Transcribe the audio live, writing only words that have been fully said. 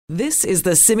This is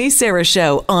the Simi Sara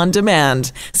Show on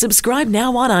demand. Subscribe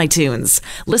now on iTunes.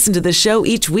 Listen to the show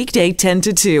each weekday 10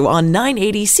 to 2 on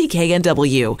 980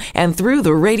 CKNW and through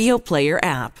the Radio Player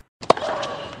app.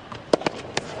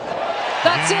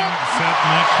 That's it.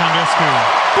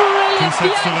 Brilliant.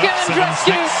 Bianca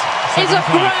Andreescu is a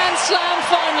Grand Slam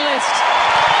finalist.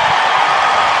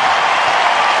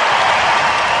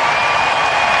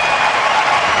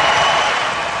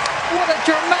 What a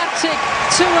dramatic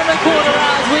 2.25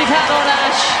 hours we've had on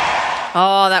Ash.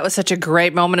 Oh, that was such a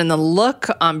great moment. And the look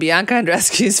on Bianca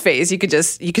Andreescu's face, you could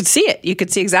see it. You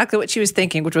could see exactly what she was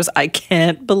thinking, which was, I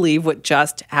can't believe what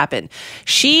just happened.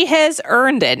 She has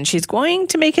earned it, and she's going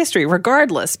to make history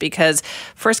regardless, because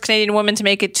first Canadian woman to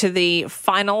make it to the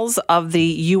finals of the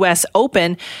U.S.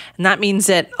 Open. And that means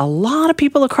that a lot of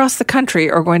people across the country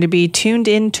are going to be tuned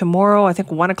in tomorrow, I think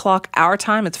 1 o'clock our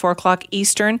time, it's 4 o'clock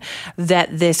Eastern, that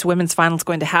this women's final is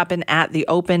going to happen at the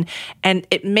Open. And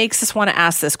it makes us want to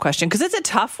ask this question, because it's a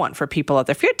tough one for people out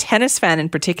there. If you're a tennis fan in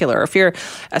particular, or if you're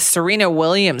a Serena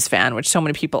Williams fan, which so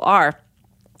many people are,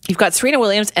 you've got Serena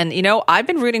Williams, and I've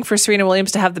been rooting for Serena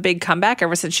Williams to have the big comeback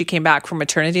ever since she came back from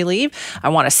maternity leave. I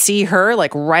want to see her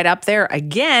like right up there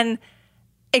again,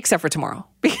 except for tomorrow,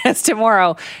 because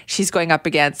tomorrow she's going up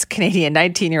against Canadian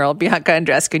 19-year-old Bianca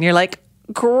Andreescu, and you're like,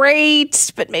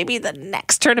 great, but maybe the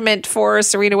next tournament for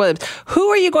Serena Williams. Who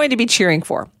are you going to be cheering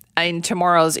for in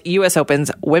tomorrow's U.S.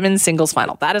 Open's women's singles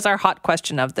final? That is our hot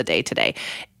question of the day today.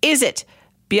 Is it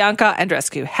Bianca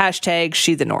Andreescu, hashtag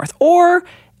She the North, or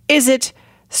is it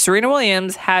Serena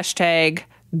Williams, hashtag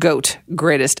GOAT,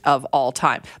 greatest of all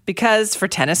time? Because for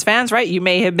tennis fans, right, you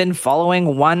may have been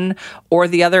following one or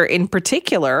the other in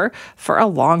particular for a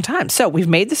long time. So we've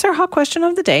made this our hot question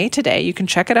of the day today. You can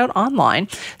check it out online.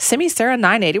 Simi Sara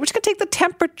 980, which can take the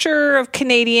temperature of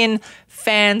Canadian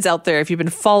fans out there. If you've been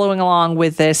following along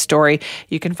with this story,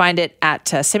 you can find it at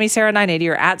Simi Sara 980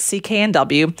 or at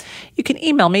CKNW. You can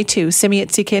email me too,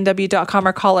 simi@cknw.com,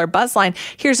 or call our buzzline.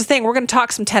 Here's the thing. We're going to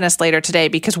talk some tennis later today,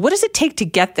 because what does it take to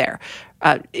get there?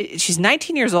 She's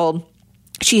 19 years old.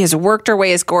 She has worked her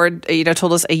way, as Gord,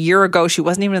 told us a year ago. She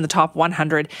wasn't even in the top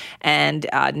 100, and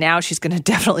now she's going to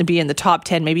definitely be in the top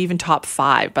 10, maybe even top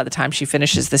 5 by the time she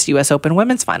finishes this U.S. Open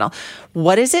women's final.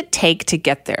 What does it take to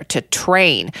get there, to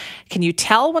train? Can you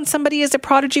tell when somebody is a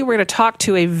prodigy? We're going to talk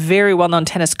to a very well-known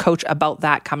tennis coach about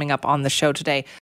that coming up on the show today.